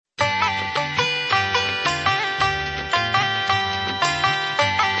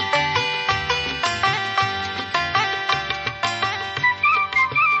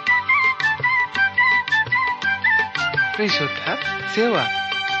आठवें शोधा सेवा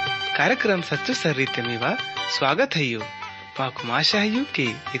कार्यक्रम सच्चो सर्री तेमीवा स्वागत है यू माकु आशा है यू कि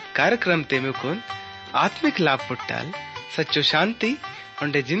इस कार्यक्रम तेमुकुन आत्मिक लाभ पुट्टाल सच्चो शांति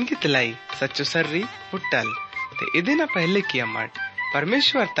उंडे जिंदगी तलाई सच्चो सर्री पुट्टाल ते इदिना पहले की अम्मट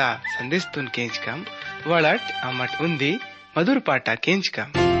परमेश्वर ता संदेश तुन केंच कम वड़ट अम्मट उन्दी मधुर पाटा केंच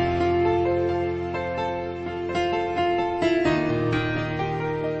कम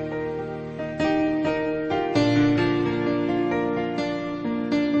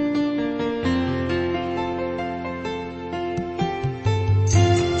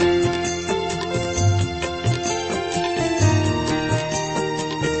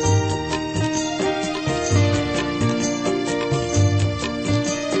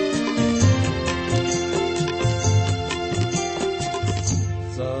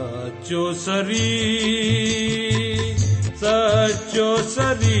सच्चो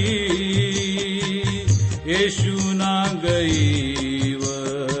सरी येशू ना गईव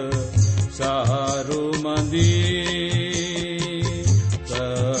सारो मंदी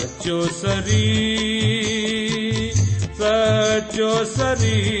सच्चो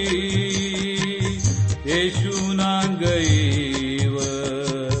सरी येशू ना गईव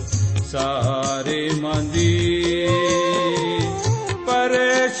सारे मंदी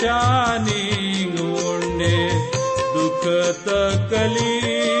परेशानी दुख तकली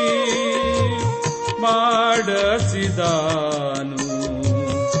माडसिदानु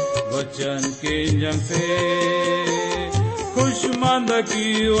वचन के जंग से खुशमंद की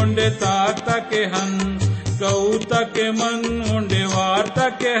उंडे ताकता के हन कौता के मन उंडे वार्ता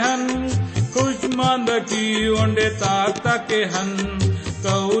के हन खुशमंद की उंडे ताकता के हन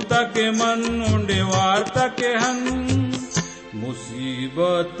कौता के मन उंडे वार्ता के हन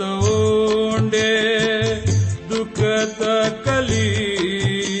मुसीबत उंडे दुख तकली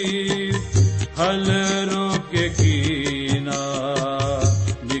हल रोके कीना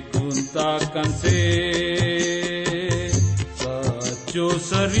निकुंता कंसे सच्चो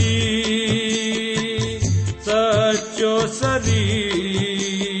सरी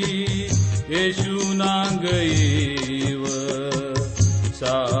येशू ना गईव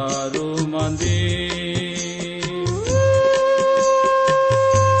सारो मंदी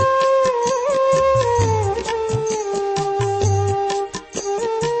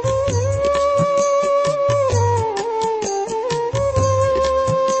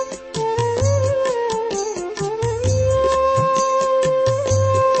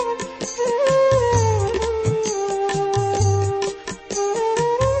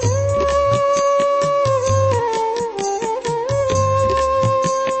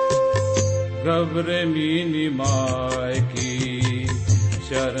घबरे मीनी माय की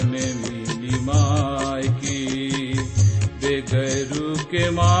शरणे मीनी माय की बेगैरू के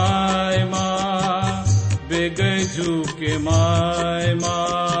माय माँ बेगैजू के माय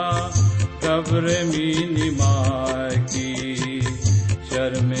माँ घबरे मीनी माय की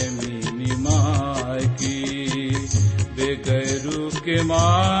शर्मे मीनी माय की बेगैरू के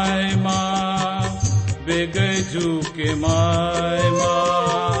माय माँ बेगैजू के माय माँ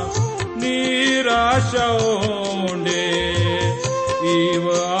निराशा ओंडे इव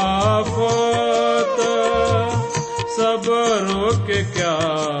आफत सबरो के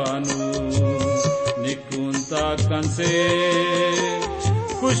क्यानु निकुंता कंसे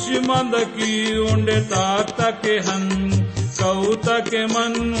खुशमंद की ओंडे ताकता के हन कौता के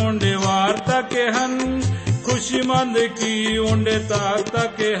मन ओंडे वार्ता के हन खुशमंद की ओंडे ताकता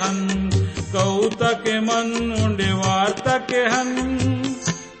के हन कौता के मन ओंडे वार्ता के हन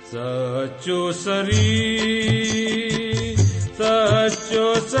सच्चो सरी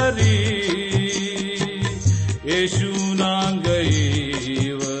येशू ना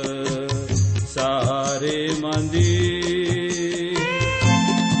गईव सारे मंदी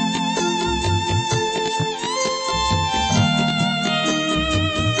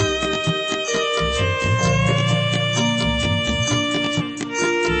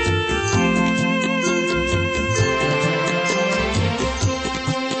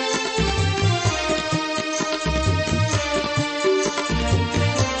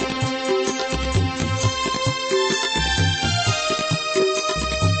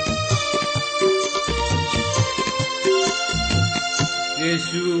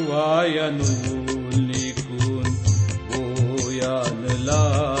येशुवायनु निकुन बोयान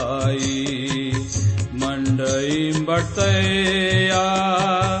लाई मंडई बटया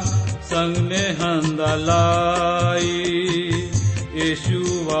संगने हंदलाई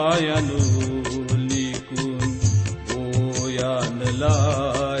येशुवायनु निकुन बोयान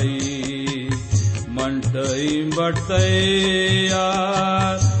लाई मंडई बटया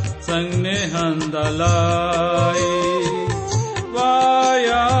संगने हंदलाई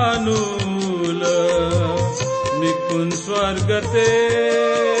सियानुल मिकुन स्वर्गते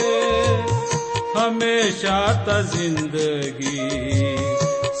हमेशा ता जिंदगी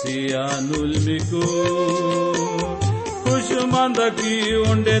सियानुल मिकु खुशमंद की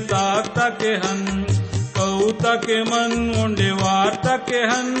उंडे ताक के हन कौता के मन उंडे वार्ता के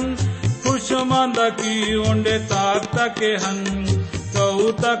हन खुशमंद की उंडे ताक के हन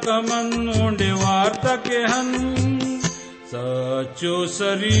कौता का मन उंडे वार्ता के हन सच्चो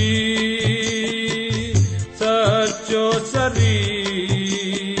सरी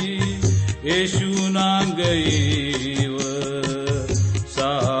येशु नांगईव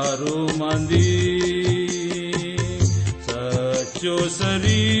सारो मंदी सच्चो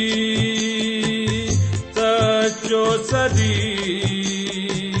सरी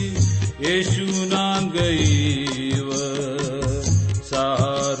येशु नांगईव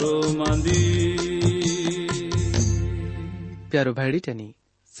सारो मंदी। प्यारो भाईडी टनी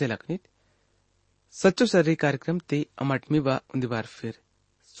सेलकनीत सच्चो सर्री कार्यक्रम ते अमाटमी बा उंदीवार फिर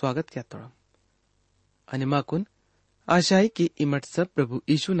स्वागत किया तोड़ा आणि माकून आशा है कि इमट सब प्रभु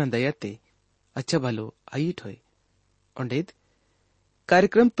यीशु नंदया ते अच्छा भलो आईट होय ओंडेद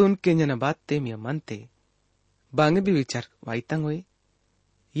कार्यक्रम तुन केंजना बात ते मिया मानते बांगे भी विचार वाईतंग होय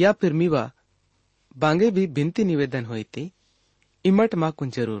या फिर मीवा बांगे भी बिनती निवेदन होय ते इमट माकून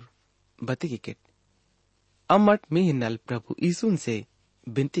जरूर बती किकेट अमट मी हिन्नल प्रभु यीशुन से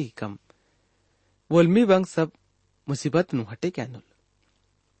बिनती कम वोलमी बंग सब मुसीबत नु हटे क्या नुल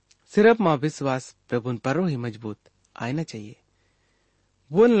सिर्फ मां विश्वास प्रभुन परो ही मजबूत आयना चाहिए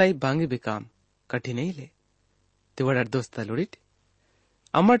बोल लाई बांगे भी काम कठिन नहीं ले तिवड़ दोस्ता लुड़िट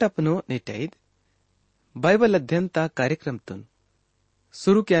अमट अपनो नेटाइद बाइबल अध्ययन ता कार्यक्रम तुन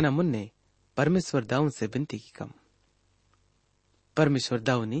शुरू किया ना मुन्ने परमेश्वर दाऊन से बिनती की कम परमेश्वर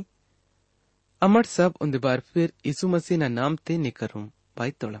दाऊनी अमट सब उन बार फिर यीशु मसीह ना नाम ते निकरूं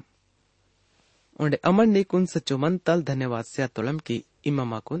बाई तोलम उंडे अमर ने कुन सच्चो मन तल धन्यवाद से तोलम की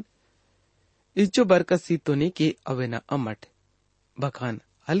इमामा कुन इच्चो बरकसी तो ने की अवेना अमट बखान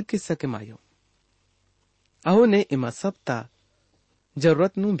हल्की सके मायो अहो ने इमा सबता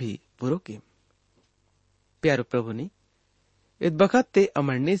जरूरत नु भी पूरो की प्यारो प्रभु ने इत बखत ते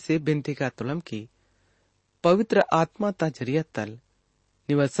अमरने से बिनती का तोलम की पवित्र आत्मा ता जरिया तल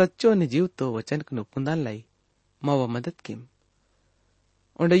निवा सच्चो ने जीव तो वचन कनु पुंदान लाई मावा मदद किम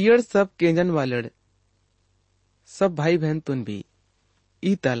उंडे यड़ सब केंजन वालड़ सब भाई बहन तुन भी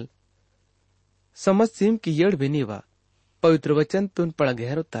ई तल समझ सीम की यड़ भी नीवा पवित्र वचन तुन पड़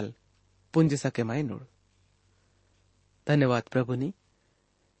गहरो तल पुंज सके माय नोड़ धन्यवाद प्रभु नी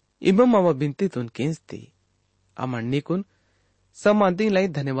इमम मावा बिनती तुन केंजती अमर निकुन समाधि लाई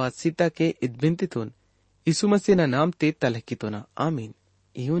धन्यवाद सीता के इत बिनती तुन यीशु मसीह ना नाम ते तलकी तो ना आमीन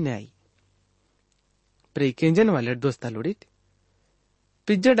इहू ने आई प्रे केंजन वाले दोस्ता लोड़ित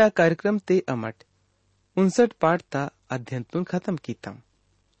पिज्जडा कार्यक्रम ते अमट 59 पाठ ता अध्ययन तुन खत्म कीतम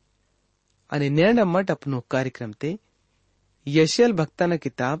आणि न्याण अमट अपनो कार्यक्रम ते यशयल भक्ताना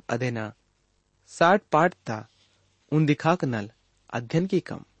किताब अदेना 60 पाठ ता उन दिखाक नल अध्ययन की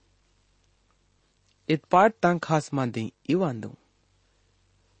कम इत पाठ ता खास मांदी इवांदू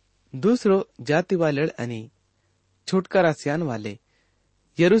दूसरो जाति वाले आणि छुटकारा सियान वाले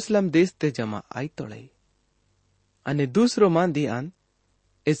यरूशलेम देश ते जमा आई तोड़ई आणि दूसरो मांदी आन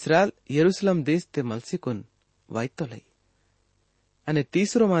इस्राएल यरूशलेम देश ते मलसिकुन वाई तोड़ई आणि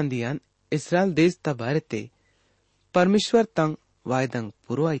तीसरो मांदी आन इस्राएल देश ता भारते परमेश्वर तंग वायदंग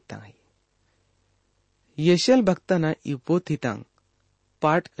पुरो आई ताई यशल भक्ताना यू पोथी तंग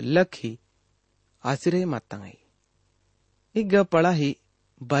पाठ लखी आसिरे माताई इग्गा पढ़ा ही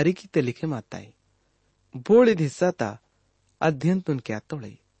बारीकी ते लिखे माताई बोड़ इद हिस्सा ता अध्ययन तुन क्या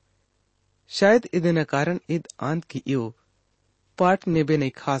तोड़ई शायद इदेना कारण इद आंत की यो पाठ नेबे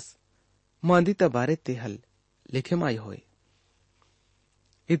नहीं खास मांदिता बारे ते हल लिखे माय होए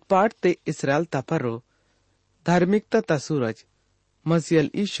इत पाठ ते इसराइल ता परो धार्मिकता ता सूरज मसीहल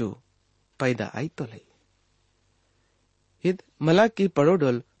ईशु पैदा आई तोलई इद मला की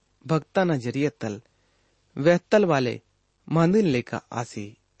पड़ोडोल भक्ता न जरिए तल वेतल वाले मांदिन लेका आसी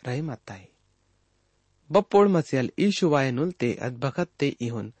रहे माताई बप्पोड़ मसीहल ईशु वाय नुलते अदबखत ते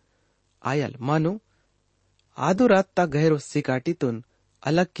इहुन आयल मानो आधो रात ता गहरो सिकाटी तुन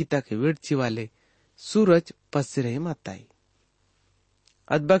अलग किता के विड़ची वाले सूरज पसरे माताई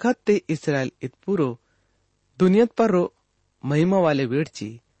अदबखत ते इसराइल इत पूरो दुनियत पर रो महिमा वाले विड़ची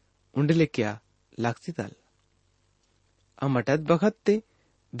उंडले क्या लाक्सी तल अमट अदबखत ते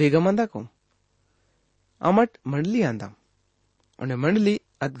बेगमंदा को अमट मंडली आंदाम उन्हें मंडली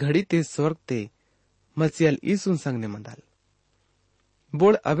अदघड़ी ते स्वर्ग ते मसीहल ईसुन संग ने मंदाल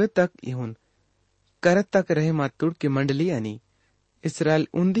बोड़ अबे तक इहुन करत तक रहे मातुड़ की मंडली यानी इसराइल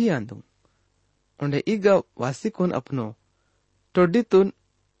उन्दी आंदू उंडे इगा वासिकुन अपनो टोडितुन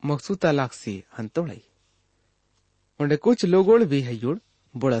मकसूता लाक्सी हंतोड़ई उंडे कुछ लोगोड़ भी हयुड़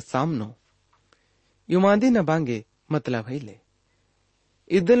बुड़ा सामनो युमादी न बांगे मतलब हईले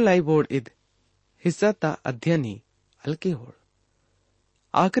इदन लाई बोर्ड इद हिस्सा ता अध्ययनी हल्के होड़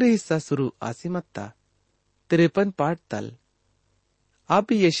आखिरी हिस्सा शुरू आसिमत्ता 53 पाठ तल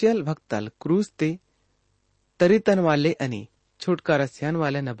आप यशियल भक्तल क्रूज ते तरितन वाले अनि छुटकारा स्यान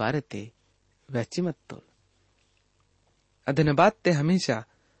वाले न बारे ते वैची मत तोल अधन बात ते हमेशा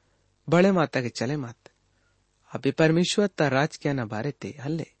बड़े माता के चले मत अभी परमेश्वर ता राज क्या न बारे ते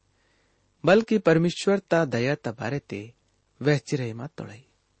हल्ले बल्कि परमेश्वर ता दया ता बारे ते वहची रहे मत तोड़ई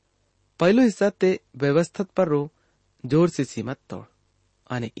पहलो हिस्सा ते व्यवस्थित पर रो जोर से सी मत तोड़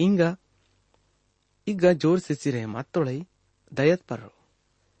आने इगा जोर से सी रहे मत तोड़ई दयत पर रो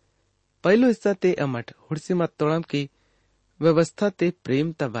पहलो हिस्सा ते अमट हुड़सी मत तोड़म की व्यवस्था ते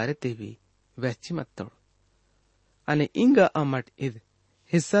प्रेम ता बारे ते भी वहची मत तोड़ आने इंगा अमट इद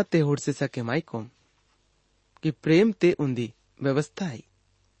हिस्सा ते हुड़से सके माइकोम कि प्रेम ते उन्दी व्यवस्था आई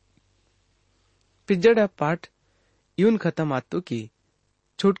पिजड़ा पाठ यून खत्म आतो की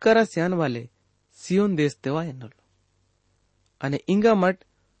छुटकारा स्यान वाले सियोन देश तेवा एनुल अने इंगा मट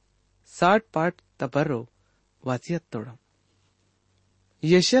 60 पाठ तपरो वासियत तोड़म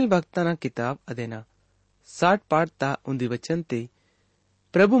यशल भक्ताना किताब अदेना 60 पाठ ता उन्दी वचन ते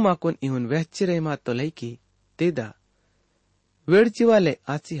प्रभु माकुन इहुन वहची रहे मा तो लई की तेदा वेड़ची वाले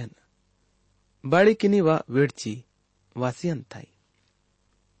आसियन बाड़ी किनी वा वेड़ची वासियन थाई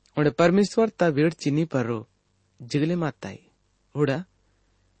उड़े परमेश्वर ता वेड़ची नी पर रो जिगले माताई उड़ा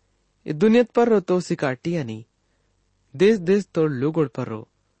दुनियत पर रो तो सिकाटी यानी देश देश तो लोगोड़ पर रो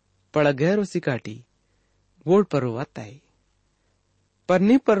पड़ा गहरो सिकाटी गोड़ पर रो आताई पर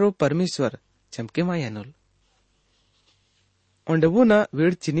नी पर रो परमेश्वर चमके मायानुल वो ना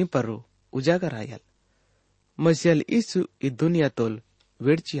वेड़ चिनी पर रो उजागर आयल मसियल ईसु इ दुनिया तोल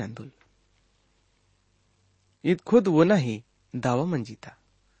वेड़ची आंदुल इत खुद वो ना ही दावा मंजीता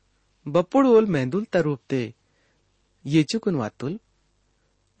बप्पुड़ वोल मेहंदुल ता रूपते ये चुकुन वातुल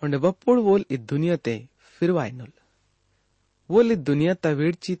उंडे बप्पुड़ वोल इ दुनिया ते फिर वायनुल वोल इ दुनिया ता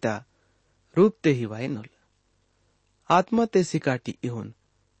वेड़ची ता रूपते ही वायनुल आत्मा ते सिकाटी इहुन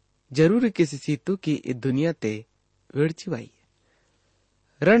जरूरी किसी सीतु की इ दुनिया ते वेड़ची वाई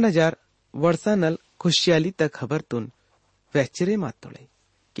रण 1000 वर्षा नल खुशियाली तक खबर तुन वैचरे मातोड़े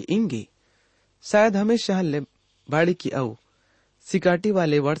कि इंगी शायद हमेशा हल्ले बाड़ी की औ सिकाटी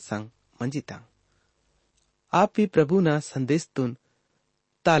वाले वर्षांग मंजिता आप ही प्रभु ना संदेश तुन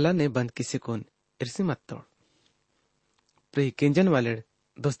ताला ने बंद किसी कोन इरसी मत तोड़ प्रे केंजन वाले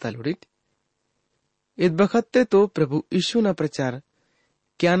दोस्ता लुड़िट इत बखत्ते तो प्रभु यीशु ना प्रचार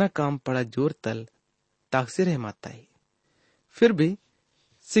क्या ना काम पड़ा जोर तल ताकसी रहे माताई फिर भी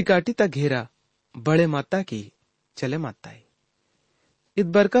सिकाटी ता घेरा बड़े माता की चले माताई इत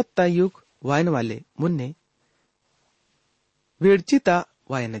बरकत ता युग वायन वाले मुन्ने वेड़ची ता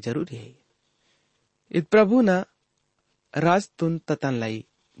वायन जरूरी है इत प्रभु ना राज तुन ततन लाई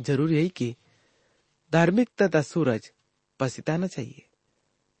जरूरी है कि धार्मिकता ता सूरज पसिताना चाहिए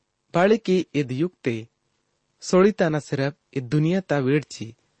बाड़ी की इद युक्ते सोड़ीता न सिर्फ इ दुनिया ता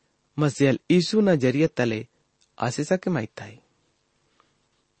वेड़ची मसियल ईशु न जरिए तले आशीषा के माइता है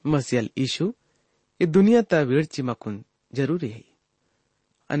मसियल ईशु इ दुनिया ता वेड़ची मकुन जरूरी है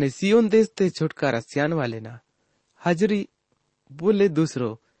अने सियोन देश ते छुटकारा स्यान वाले ना हाजरी बोले दूसरो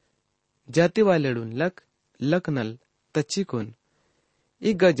जाति वाले लक नल तच्चिकुन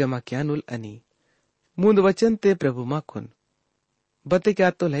इगा जमा क्यानुल अनि मुंद वचन ते प्रभु माकुन बते क्या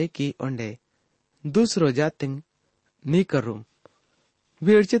तो लाई की ओंडे दूसरो जातिंग नी करूम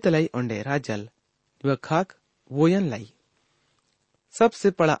वेड़चे तलाई ओंडे राजल व खाक वोयन लाई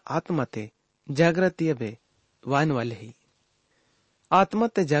सबसे पड़ा आत्मा ते जागृति अबे वान वाले ही आत्मा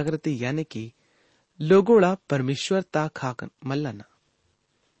ते जागृति यानी कि लोगोड़ा परमेश्वर ता खाक मल्लाना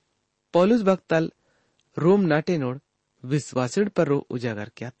पौलुस भक्तल रोम नाटे नोड़ विश्वासिड पर रो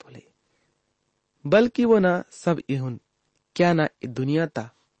उजागर क्या तोले बल्कि वो ना सब इहुन क्या ना दुनिया ता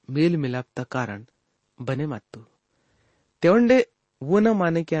मेल मिलाप ता कारण बने मातू तेवंडे वो ना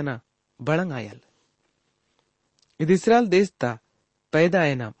माने क्या ना बड़ंग आयल इस्राएल देश ता पैदा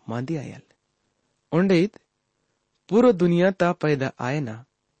आए ना मांदी आयल ओंडे इत पूरो दुनिया ता पैदा आए ना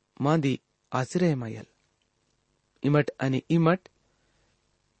मांदी आसिरे मायल इमट अनि इमट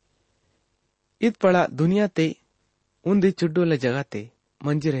इत पड़ा दुनिया ते उन्दी चुड्डोले जगह ते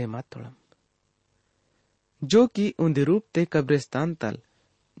मंजिरे मातोड़म जो कि उन्दी रूप ते कब्रिस्तान तल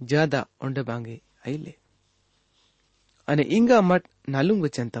ज्यादा ओंडे बांगे आईले अने इंगा मट नालुंग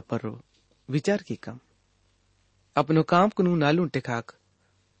वचनता पर विचार की कम अपनो काम कुनु नालू टिकाक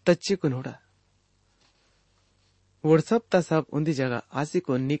तच्चे कुनोड़ा वोड़सप ता सब उन्दी जगह आसी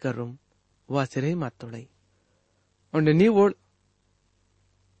को नी करूम वासिरे मात तोड़ाई उंड नी वोड़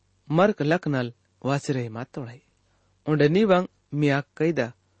मर्क लकनल वासिरे मात तोड़ाई उंड नी वंग मियाक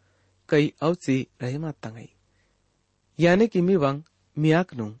कई अवसी रहे मात तंगाई यानी कि मी वंग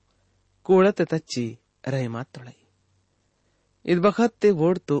मियाक नु कोड़त तच्ची रहे मात तोड़ाई इस बखत ते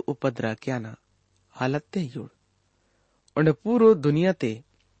वोड़ तो उपद्रा क्या ना हालत ते युड़ उंड पूरो दुनिया ते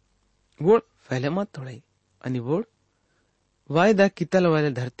वोड़ फैले मात तोड़ाई अनि वोड़ वायदा कितल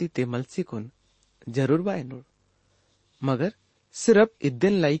वाले धरती ते मलसी कुन जरूर वाय नूर मगर सिर्फ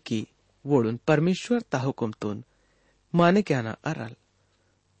इद्दिन लाई की वोड़ुन परमेश्वर ता हुकुम तुन माने क्या ना अरल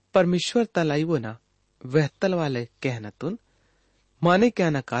परमेश्वर ता लाई वो ना वहतल वाले कहना तुन माने क्या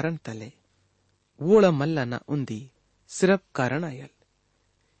ना कारण तले वोड़ा मल्ला ना उन्दी सिर्फ कारण आयल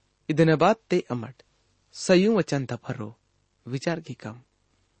इदने बात ते अमट सयू वचन भरो विचार की कम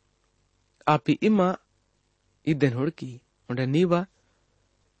आपी इमा इदन हुड़की उंडे नीवा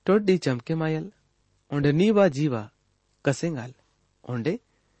टोड्डी चमके मायल उंडे नीवा जीवा कसेंगाल उंडे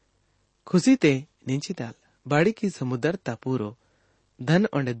खुशी ते नींची दाल बाड़ी की समुदरता पूरो धन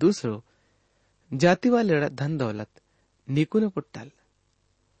उंडे दूसरो जाति वाले धन दौलत नीकुने पुट्टल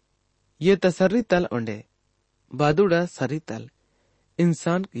ये तसर्री तल उंडे बादुड़ा सरी तल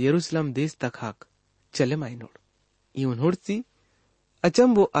इंसान यरूशलेम देश तक हाक चले माइनोड़ यून हुड़सी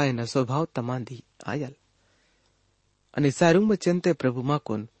अचंबो आयना स्वभाव तमांदी आयल अनि सारुंग बचनते प्रभु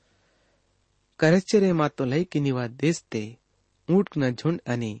माकुन करच्चरे मातो लई किनिवा देशते ऊंट न झुंड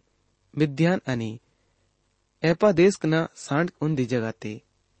अनि मिद्यान अनि एपा देश न सांड उन्दी जगते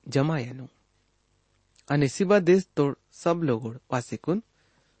जमायनु अनि सिबा देश तोड़ सब लोगोड़ वासिकुन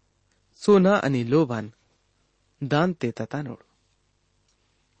सोना अनि लोबान दान ते ततानोड़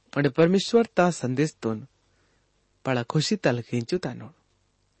आणि परमेश्वर ता संदेश तोन पड़ा खुशी तल खींचू तानोड़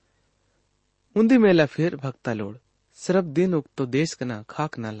उन्दी मेला फिर भक्ता लोड़ सिर्फ दिन उक्तो देश कना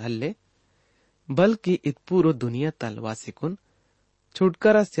खाक न हल्ले बल्कि इत पूरो दुनिया तल वासिकुन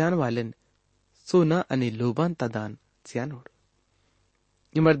छुटकारा स्यान वालेन सोना अनि लोबान तदान स्यानोड़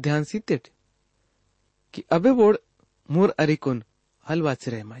इमर ध्यान सीतेट कि अबे वोड़ मूर अरिकुन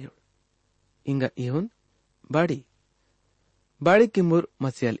हलवासी रह मायोड़ इंगा इहुन बाड़ी की मूर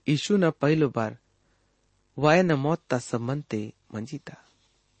मसियल ईशु न पहलो बार वाय न मौत ता संबंध ते मंजीता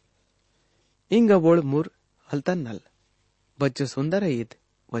इंगा वोड़ मूर हलता नल बच्चो सुंदर ईद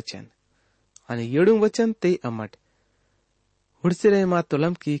वचन आणि येडू वचन ते अमट हुडसिरे मा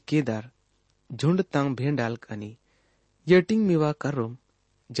तुलम की केदार झुंड तांग भेंडाल आणि येटिंग मिवा करूम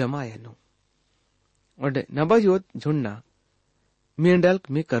जमायनु और नबायोत झुंडना मेंडाल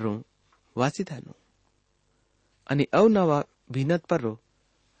मी करूम वासिदानु आणि अव नवा भीनत पर्रो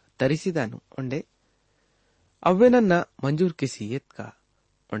तरिसिदानु ओंडे अव्वेनन्ना मंजूर किसी येत का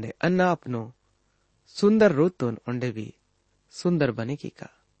ओंडे अन्ना अपनो सुंदर रोतोन ओंडे भी सुंदर बनेगी का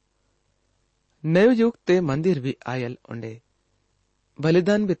नव युग ते मंदिर भी आयल ओंडे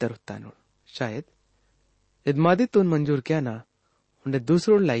बलिदान भी तरुतानु शायद इदमादी तुन मंजूर क्या ना ओंडे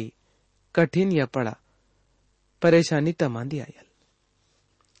दूसरो लाई कठिन या पड़ा परेशानी तमांदी आयल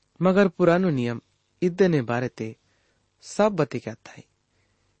मगर पुरानो नियम इद्दने बारे ते सब बती क्या था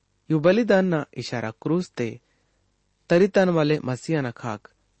यू बलिदान ना इशारा क्रूस ते तरितान वाले मसीहा ना खाक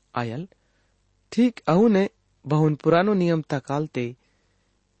आयल ठीक अहू ने बहुन पुरानो नियम ता कालते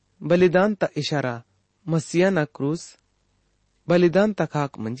बलिदान ता इशारा मसीहा ना क्रूस बलिदान ता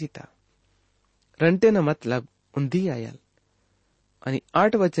खाक मंजीता रंटे ना मतलब उन्दी आयल आणि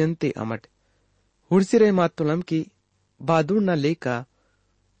 8 वचन ते अमट हुडसिरे मातुलम की बादुड़ ना लेका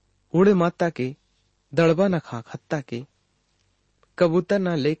उड़े माता के दड़बा न खाक हत्ता के कबूतर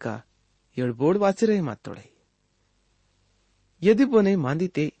ना लेका यड़बोड़ वासिरे मातोड़े यदि बोने मांदी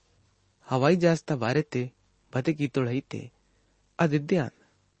ते हवाई जास्ता बारे ते भते की तोड़ई ते अदिद्यान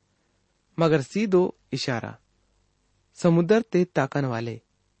मगर सीधो इशारा समुद्र ते ताकन वाले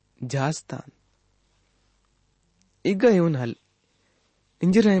जहाजतान इग्गा यून हल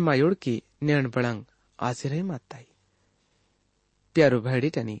इंजिर है मायोड़ की नैन बड़ंग आसिर है माताई प्यारो भैडी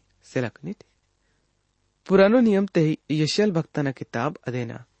टनी सिलकनिट पुरानो नियम ते यशल भक्तना किताब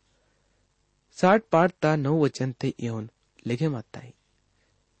अदेना 60 पाठ ता 9 वचन ते यौन लिखे माताई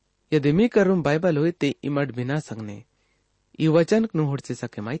यदि मी करूं बाइबल होई ते इमड बिना संगने ई वचन नु हुडसे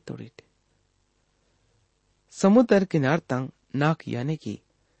सके माई तोड़ीट समुद्र किनार तंग नाक यानी की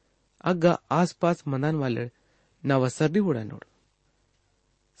अग्गा आसपास मनन वाले नवसर्दी उड़ा नोड़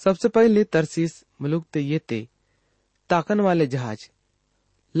सबसे पहले तरसीस मुलुक ते ये ते ताकन वाले जहाज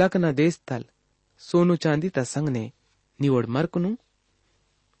लकना देश तल सोनू चांदी ता संग ने निवड़ मरकनु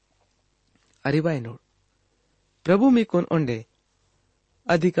अरिवाय नोड़ प्रभु मी कोण ओंडे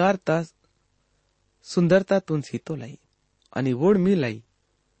अधिकारता सुंदरता तुन सीतो लाई आणि वोड मी लाई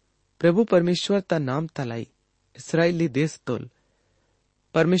प्रभु परमेश्वरता नाम तलाई इस्रायली देश तोल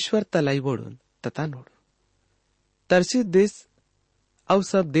परमेश्वर तलाई वोडून तथा नोड तरशीत देश अव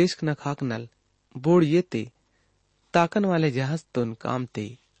सब देश न खाक नल बोड येते ताकन वाले जहाज तुन काम ते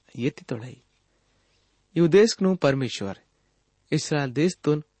येती तोड़ाई यू देश नु परमेश्वर इसराइल देश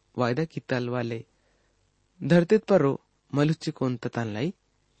तुन वायदा की तल वाले धरतीत पर रो मलुच्ची कोण ततान लाई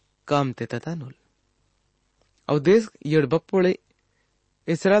काम ते तथा नोल अव देश येड बप्पोळे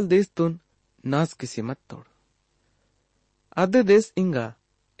इसराइल देश तुन नास किसी मत तोड़ आधे देश इंगा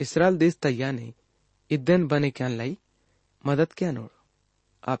इसराइल देश तयाने इद्दन बने क्या लाई मदद क्या नोड़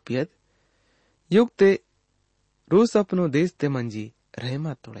आप यद युग ते रूस अपनो देश ते मंजी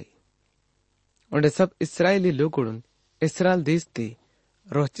रहमा तोड़ाई और सब इसराइली लोगों इसराइल देश ते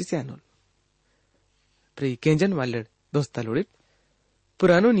रोची से अनुल प्री केंजन वाले दोस्ता लोड़ित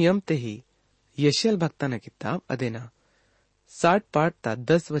पुरानो नियम ते ही यशल भक्ता न किताब अदेना 60 पाठ ता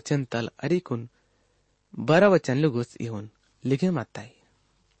 10 वचन तल अरिकुन 12 वचन लुगुस इहुन लिखे माताई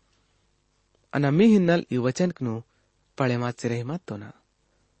अनामी हिन्नल यु वचन कनु पढ़े मात से रहे मात तो ना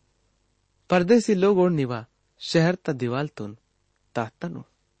परदेसी लोग और निवा शहर ता दीवाल तुन तातनु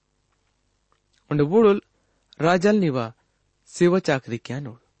उन्हें बुड़ुल राजल निवा सेवा चाकरी क्या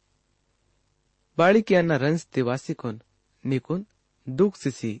नोड़ बाड़ी क्या ना रंस दिवासी कुन निकुन दुख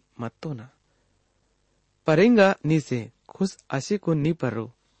सिसी मत तो ना परेंगा नी से खुश आशी को नी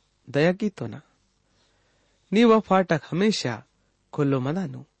परो दया की तो ना नी वह फाटक हमेशा खुल्लो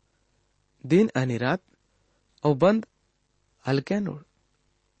मदानु दिन अनि रात और बंद हल्के नोड़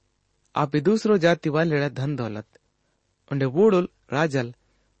आप दूसरो जाति वाले धन दौलत उन्हें वोडुल राजल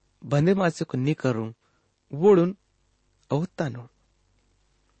बंदे मासे को नी करूं वोडुन अवत्ता नोड़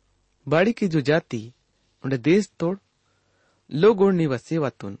बाड़ी की जो जाति उन्हें देश तोड़ लोग ओढ़नी व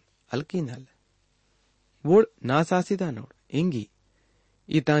सेवातुन हल्की नल वोड नासासिदा नोड़ इंगी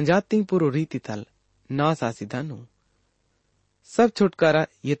इतां जाति पुरो रीति तल नासासिदा नो सब छुटकारा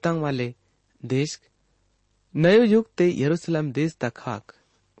येतांग वाले देश नयो युग ते यरूशलेम देश तक खाक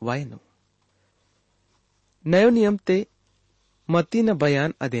वायनो नयो नियम ते मती न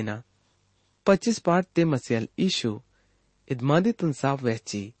बयान अदेना 25 पाठ ते मसियल ईशु इदमादी तुन साफ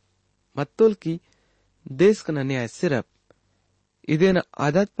वहची मत्तोल की देश का न्याय सिर्फ इदे न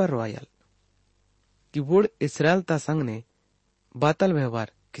आदत पर रॉयल कि वोड इसराइल ता संग ने बातल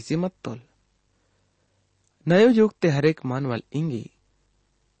व्यवहार किसी मत्तोल नयो युग ते हरेक मानवल इंगी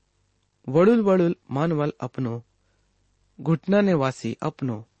वड़ुल वड़ुल मानवल अपनो घुटना ने वासी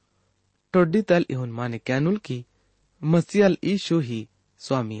अपनो टोड्डी तल इहुन माने कैनुल की मसियल ईशु ही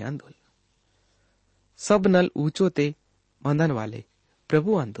स्वामी आंदोल सब नल ऊंचो ते बंधन वाले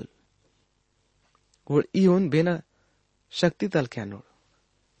प्रभु आंदोल वो इहुन बेना शक्ति तल कैनोल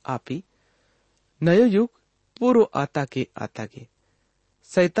आपी नयो युग पूरो आता के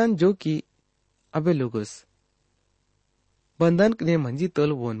शैतान जो की अबे लोगोस बंधन ने मंजी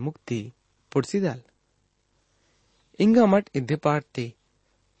तोल वोन मुक्ति पुड़सी दाल इंगा मठ इधे पाठते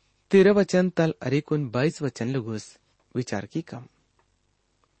 13 वचन तल अरिकुन 22 वचन लुगुस विचार की कम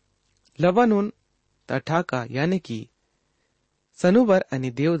लबानून तठाका यानी की सनुबर आणि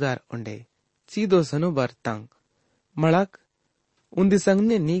देवदार उंडे सीधो सनुबर तंग मळक उंदी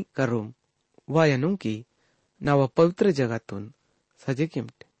संगने नी करूम वायनु की नाव पवित्र जगातून सजे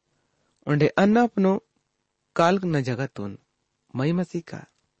किमट उंडे अन्नापनो काल्क न जगातून महिमसी का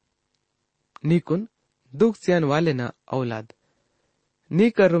नीकुन दुख सियान वाले न औलाद नी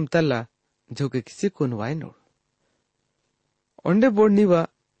करूम तल्ला जो के किसी कुन वायनो उंडे बोर्ड नीवा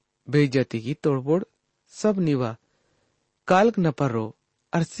बेइज्जती की तोड़बोड़ सब नीवा काल्क न परो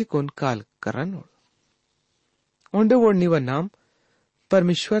अरसी कोन काल करनो उंडे बोर्ड नीवा नाम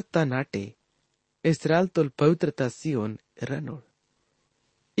परमेश्वरता नाटे इसराइल तोल पवित्रता सियोन रनोड़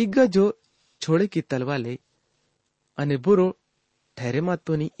इग्गा जो छोड़े की तलवाले अने बुरो ठहरे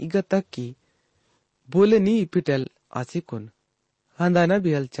मातोनी इग्गा तक की बोले नी पिटल आसिकुन हांदाना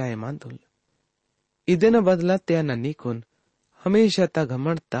भी हल चाहे मांदुल इदे न बदला त्या न नीकुन हमेशा ता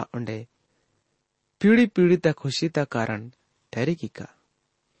घमंडता उंडे पीढ़ी पीढ़ी ता खुशी ता कारण ठहरे की का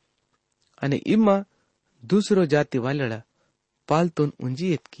अने इम्मा दूसरो जाति वालड़ा पालतून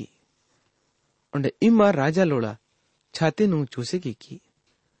उंजीयत की उंडे इम्मा राजा लोड़ा छाते नु चूसे की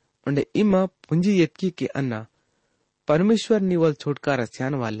उंडे इम्मा पुंजीयत की के अन्ना परमेश्वर निवल छुटकारा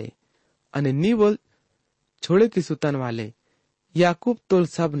स्यान वाले अने निवल छोड़े की सुतन वाले याकूब तोल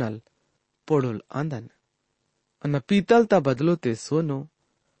सबनल पोड़ोल आंदन अन्ना पीतल ता बदलोते सोनो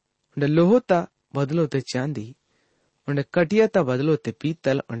उंडे लोहो ता बदलोते चांदी उंडे कटिया ता बदलोते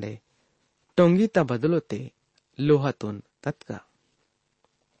पीतल उंडे टोंगी ता बदलोते लोहातून तत्का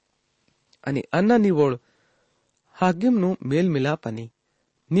आणि अन्ना निवड हागिमनु मेल मिलाप आणि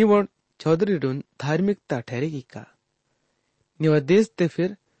निवड चौधरीडून धार्मिकता ठेरेगी का निव देश ते फिर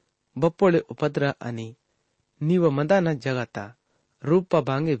बप्पोळे उपद्रा आणि निव मदाना जगाता रूपा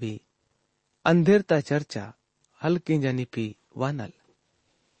बांगे भी अंधेरता चर्चा हल्की जानी पी वानल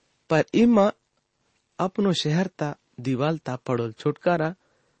पर इमा अपनो शहरता दीवालता पड़ोल छुटकारा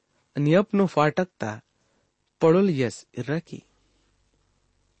अनि अपनो फाटकता पड़ोल यस इर्रकी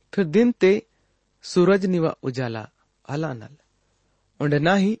फिर दिन ते सूरज निवा उजाला हलानल उंड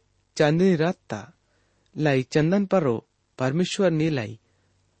नाही चांदनी रातता लाई चंदन परो परमेश्वर नी लाई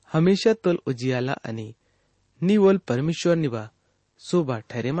हमेशा तुल उजियाला आणि निवल परमेश्वर निवा शोभा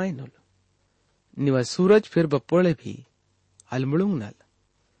ठहरे मायनुल निवा सूरज फिर बपोळे भी अलमुळुंग नल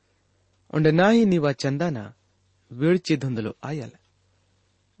उंड नाही निवा चंदाना वेळची धुंदलो आयल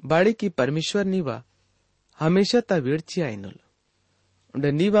बाड़ी की परमेश्वर निवा हमेशा ता वेळची आयनुल उंड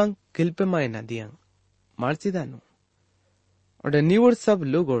निवांग किल्पे मायना दियांग माळसीदानु उंड निवड सब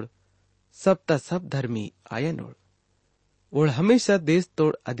लोगोड सब ता सब धर्मी आयनोड वोड हमेशा देश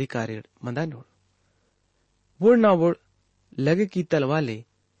तोड़ अधिकारेड मंदानोड वोड ना वोड लगे की तलवाले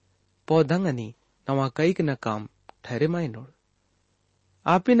पौधंगनी नवा कईक न काम ठहरे मायनोड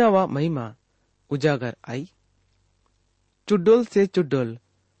आपी नवा महिमा उजागर आई चुड्डोल से चुड्डोल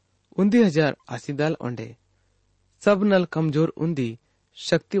उन्दी हजार आसीदाल ओंडे सब नल कमजोर उन्दी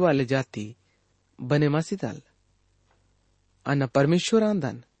शक्ति वाले जाति बने मासीदाल अन परमेश्वर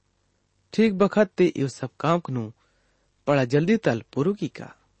आंदन ठीक बखत ते यू सब काम कनु पड़ा जल्दी तल पुरु की का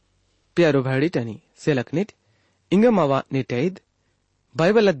प्यारो भाड़ी टनी सेलकनिट इंगमावा निटेद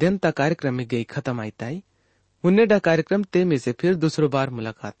बाइबल अध्ययन ता कार्यक्रम में गई खत्म आई ताई उन्नेडा कार्यक्रम ते में से फिर दूसरो बार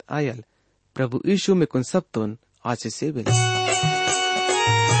मुलाकात आयल प्रभु यीशु में कुन सब तुन आशीष से मिले।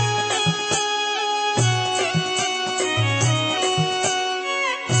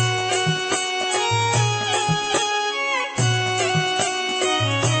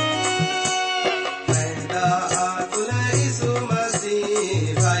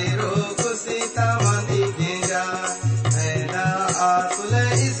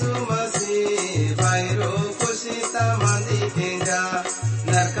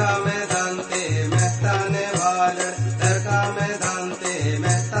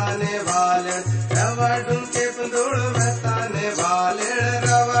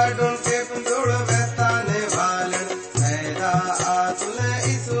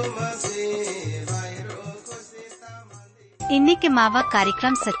 इन्हीं के मावा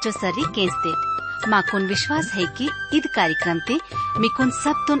कार्यक्रम सच्चो सर्री केंसते माकुन विश्वास है कि ईद कार्यक्रम ते मिकुन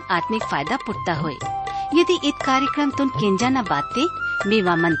सब तुन आत्मिक फायदा पुटता होए। यदि ईद कार्यक्रम तुन केंजा न बाते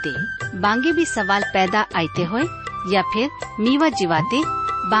मीवा मनते बांगे भी सवाल पैदा आते होए या फिर मीवा जीवाते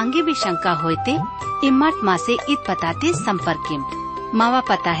बांगे भी शंका होते इम्मत माँ से ईद पताते संपर्क मावा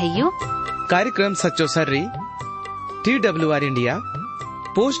पता है यो कार्यक्रम सच्चो सर्री TWR India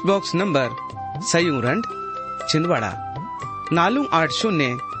post box number सयूरंड छिंदवाड़ा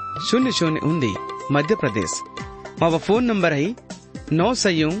 4800 मध्य प्रदेश मावा फोन नंबर है 9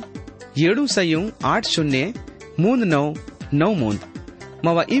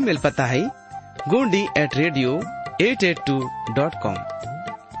 मावा ईमेल पता है gondi@radio882.com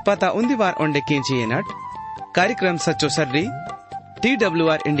पता उन्दी बार ओंडे केंची नट कार्यक्रम सच्चो सर्री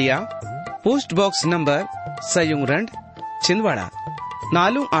TWR India post box number सयूरंड छिंदवाड़ा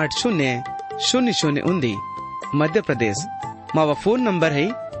 4800 मध्य प्रदेश मावा फोन नंबर है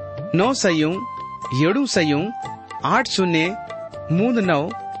 9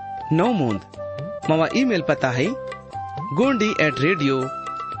 मावा ईमेल पता है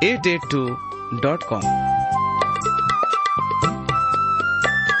gondi@radio882.com।